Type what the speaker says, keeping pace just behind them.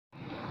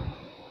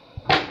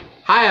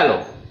Hi hello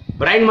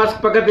brain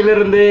mask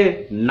பக்கத்திலிருந்து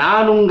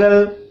நான் உங்கள்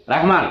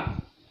ரஹ்மான்.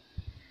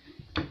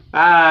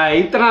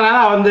 இத்தனை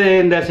நாளாக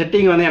இந்த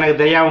செட்டிங் எனக்கு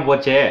தெரியாமல்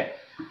போச்சு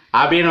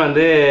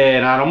அப்படின்னு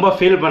நான் ரொம்ப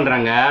ஃபீல்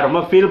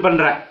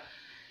பண்ணுறேன்.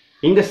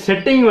 இந்த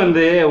செட்டிங்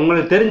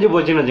உங்களுக்கு தெரிஞ்சு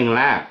போச்சுன்னு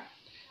வச்சுங்களேன்,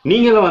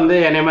 நீங்களும்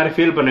என்னை மாதிரி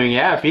ஃபீல்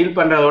பண்ணுவீங்க. ஃபீல்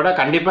பண்ணுறதோட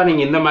கண்டிப்பாக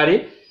நீங்கள் இந்த மாதிரி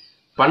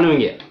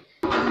பண்ணுவீங்க.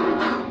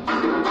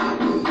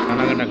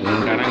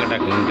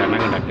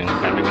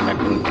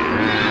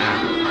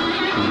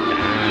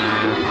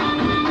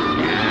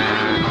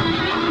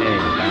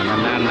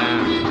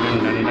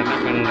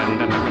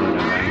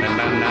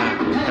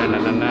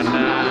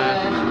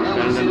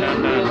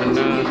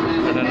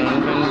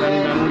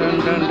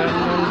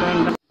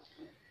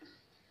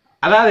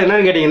 அதாவது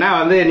என்னன்னு கேட்டீங்கன்னா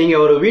நீங்க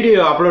ஒரு வீடியோ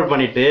அப்லோட்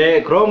பண்ணிட்டு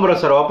குரோம்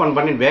ப்ரௌசர் ஓபன்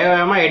பண்ணி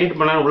வேகமா எடிட்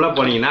பண்ணாலும் உள்ள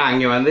போனீங்கன்னா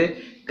அங்க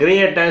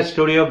கிரியேட்டர்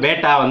ஸ்டுடியோ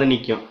பேட்டா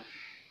நிக்கும்.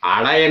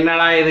 ஆனா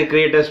என்னடா இது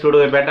கிரியேட்டர்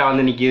ஸ்டுடியோ பேட்டா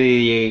நிக்குது,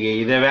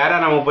 இதை வேற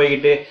நம்ம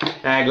போய்கிட்டு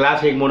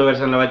கிளாசிக் மூடு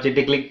வெர்ஷன்ல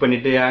வச்சுட்டு கிளிக்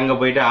பண்ணிட்டு அங்க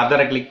போயிட்டு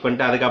அதரை கிளிக்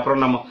பண்ணிட்டு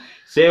அதுக்கப்புறம் நம்ம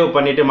சேவ்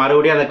பண்ணிட்டு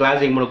மறுபடியும் அந்த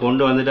கிளாசிக் மூடு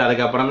கொண்டு வந்துட்டு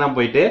அதுக்கப்புறம் தான்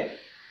போயிட்டு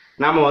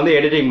நம்ம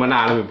எடிட்டிங் பண்ண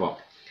ஆரம்பிப்போம்.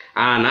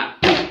 ஆனா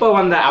இப்போ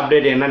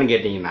அப்டேட் என்னன்னு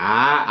கேட்டீங்கன்னா,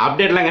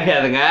 அப்டேட்லாம்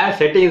கிடையாதுங்க,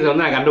 செட்டிங்ஸ்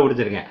நான்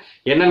கண்டுபிடிச்சிருக்கேன்.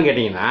 என்னன்னு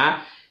கேட்டீங்கன்னா,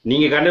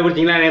 நீங்க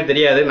கண்டுபிடிச்சீங்கன்னா எனக்கு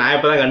தெரியாது, நான்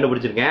இப்பதான்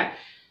கண்டுபிடிச்சிருக்கேன்.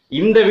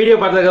 இந்த வீடியோ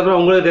பார்த்ததுக்கப்புறம்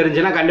உங்களுக்கு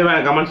தெரிஞ்சுன்னா கண்டிப்பா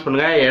எனக்கு கமெண்ட்ஸ்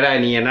பண்ணுங்க. ஏடா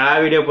நீ என்னடா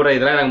வீடியோ போடுற,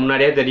 இதெல்லாம் எனக்கு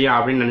முன்னாடியே தெரியும்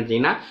அப்படின்னு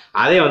நினைச்சீங்கன்னா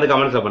அதே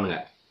கமெண்ட்ஸ்ல பண்ணுங்க.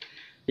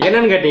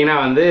 என்னன்னு கேட்டீங்கன்னா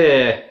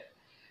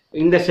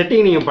இந்த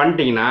செட்டிங் நீங்க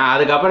பண்ணிட்டீங்கன்னா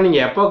அதுக்கப்புறம் நீங்க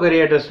எப்போ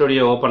கிரியேட்டர்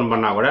ஸ்டுடியோ ஓபன்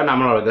பண்ணா கூட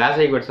நம்மளோட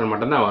கிளாசிக் வெர்ஷன்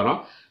மட்டும் தான் வரும்.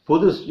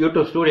 புது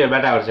யூடியூப் ஸ்டுடியோ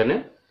பேட்டா வெர்ஷன்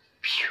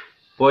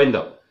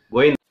போயிருந்தோம்.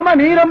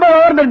 நீ ரொம்ப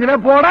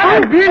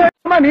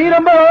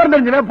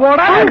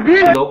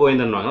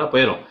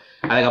போயிடும்.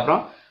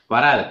 அதுக்கப்புறம்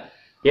வராது.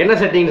 என்ன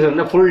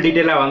செட்டிங்ஸ் ஃபுல்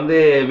டீட்டெயிலா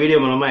வீடியோ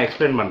மூலமா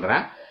எக்ஸ்பிளைன்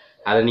பண்றேன்.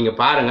 அதை நீங்க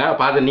பாருங்க,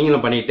 பார்த்து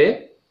நீங்களும் பண்ணிட்டு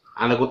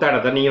அந்த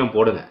குத்தாட்டத்தை நீங்களும்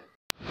போடுங்க.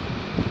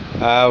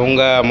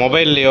 உங்கள்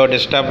மொபைல்லையோ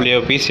டெஸ்க்டாப்லேயோ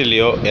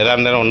பிசிலையோ எதாக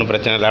இருந்தாலும் ஒன்றும்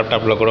பிரச்சனை இல்லை,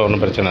 லேப்டாப்பில் கூட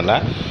ஒன்றும் பிரச்சனை இல்லை.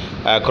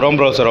 குரோம்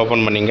ப்ரௌசர்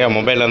ஓப்பன் பண்ணிங்க,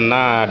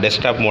 மொபைல்னா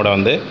டெஸ்க்டாப்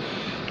மோடை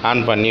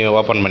ஆன் பண்ணி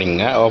ஓப்பன்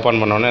பண்ணிங்க. ஓப்பன்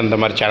பண்ணோன்னே இந்த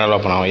மாதிரி சேனல்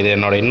ஓப்பன் ஆகும். இது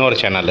என்னோடய இன்னொரு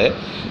சேனலு,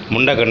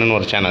 முண்டக்கண்ணுன்னு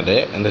ஒரு சேனலு.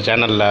 இந்த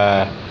சேனலில்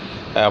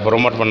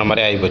ப்ரொமோட் பண்ண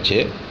மாதிரி ஆகிப்போச்சு.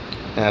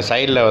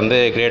 சைடில்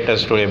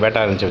கிரியேட்டர் ஸ்டுடியோ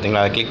பேட்டா இருந்துச்சு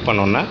பார்த்திங்களா, அதை கிளிக்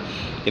பண்ணோன்னா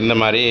இந்த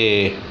மாதிரி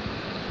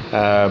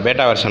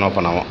பேட்டா வெர்ஷன்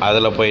ஓப்பன் ஆகும்.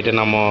 அதில் போயிட்டு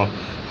நம்ம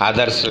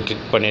அதர்ஸ்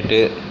கிளிக்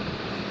பண்ணிவிட்டு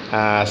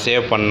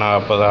சேவ் பண்ண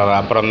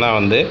அப்புறம்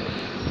தான்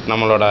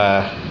நம்மளோட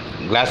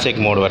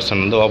கிளாசிக் மோடு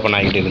வெர்ஷன் ஓப்பன்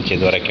ஆகிட்டு இருந்துச்சு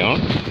இது வரைக்கும்.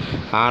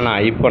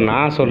 ஆனால் இப்போ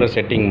நான் சொல்கிற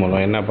செட்டிங்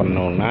மூலம் என்ன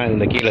பண்ணணுன்னா,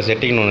 இந்த கீழே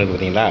செட்டிங்னு ஒன்று இருக்குது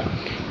பார்த்தீங்களா,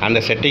 அந்த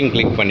செட்டிங்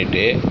கிளிக்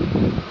பண்ணிவிட்டு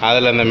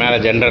அதில் இந்த மேலே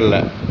ஜென்ரலில்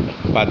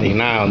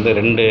பார்த்தீங்கன்னா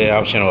 2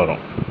 ஆப்ஷன்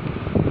வரும்.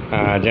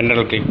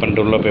 ஜென்ரல் கிளிக்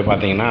பண்ணிட்டு உள்ளே போய்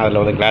பார்த்தீங்கன்னா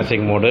அதில்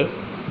கிளாசிக் மோடு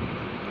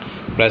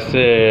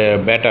ப்ளஸ்ஸு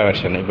பேட்டா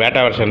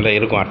வெர்ஷனில்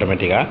இருக்கும்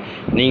ஆட்டோமேட்டிக்காக.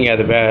 நீங்கள்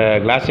அது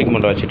கிளாசிக்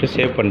மோடை வச்சுட்டு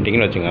சேவ்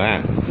பண்ணிட்டீங்கன்னு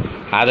வச்சுக்கோங்களேன்.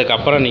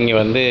 அதுக்கப்புறம்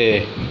நீங்கள்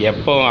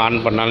எப்போ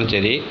ஆன் பண்ணாலும்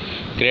சரி,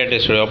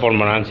 கிரியேட்டர் ஸ்டுடியோ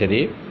ஓப்பன் பண்ணாலும்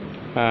சரி,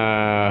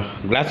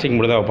 கிளாசிக்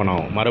மோடு தான் ஓப்பன்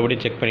ஆகும்.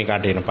 மறுபடியும் செக் பண்ணி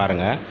காட்டிக்கிறேன்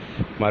பாருங்கள்.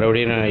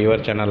 மறுபடியும் நான்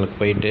யுவர் சேனலுக்கு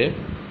போயிட்டு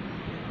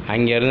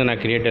அங்கேருந்து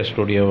நான் கிரியேட்டர்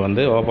ஸ்டுடியோ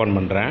ஓப்பன்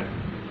பண்ணுறேன்.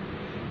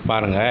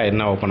 பாருங்கள்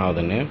என்ன ஓப்பன்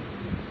ஆகுதுன்னு.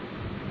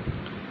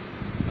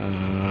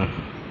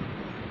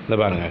 இந்த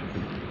பாருங்கள்,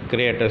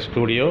 கிரியேட்டர்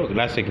ஸ்டுடியோ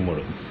கிளாசிக்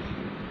மோடு,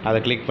 அதை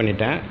கிளிக்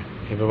பண்ணிட்டேன்.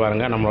 இப்போ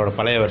பாருங்கள் நம்மளோட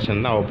பழைய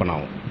வெர்ஷன் தான் ஓப்பன்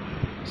ஆகும்.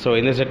 ஸோ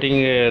இந்த செட்டிங்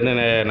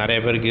நிறைய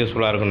பேருக்கு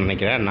யூஸ்ஃபுல்லாக இருக்கும்னு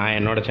நினைக்கிறேன். நான்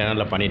என்னோடய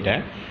சேனலில்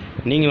பண்ணிட்டேன்,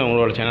 நீங்களும்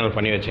உங்களோட சேனல்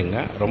பண்ணி வச்சுங்க,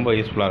 ரொம்ப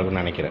யூஸ்ஃபுல்லாக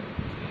இருக்கும்னு நினைக்கிறேன்.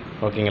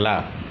 ஓகேங்களா?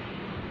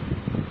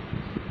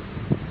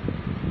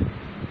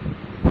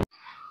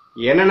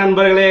 என்ன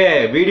நண்பர்களே,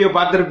 வீடியோ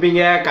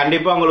பார்த்துருப்பீங்க,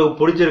 கண்டிப்பாக உங்களுக்கு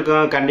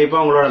பிடிச்சிருக்கும்.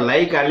 கண்டிப்பாக உங்களோட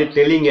லைக்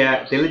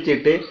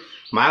தெளிச்சிட்டு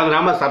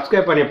மறந்துடாமல்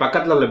சப்ஸ்கிரைப் பண்ணி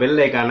பக்கத்தில் உள்ள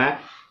பெல் ஐக்கானை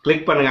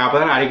கிளிக் பண்ணுங்கள். அப்போ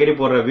தான் அடிக்கடி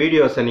போடுற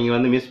வீடியோஸை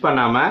நீங்கள் மிஸ்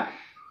பண்ணாமல்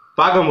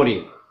பார்க்க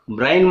முடியும்.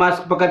 பிரைன்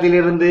மாஸ்க்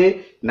பக்கத்திலிருந்து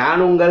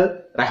நான் உங்கள்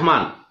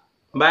ரஹ்மான்.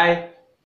 பாய்.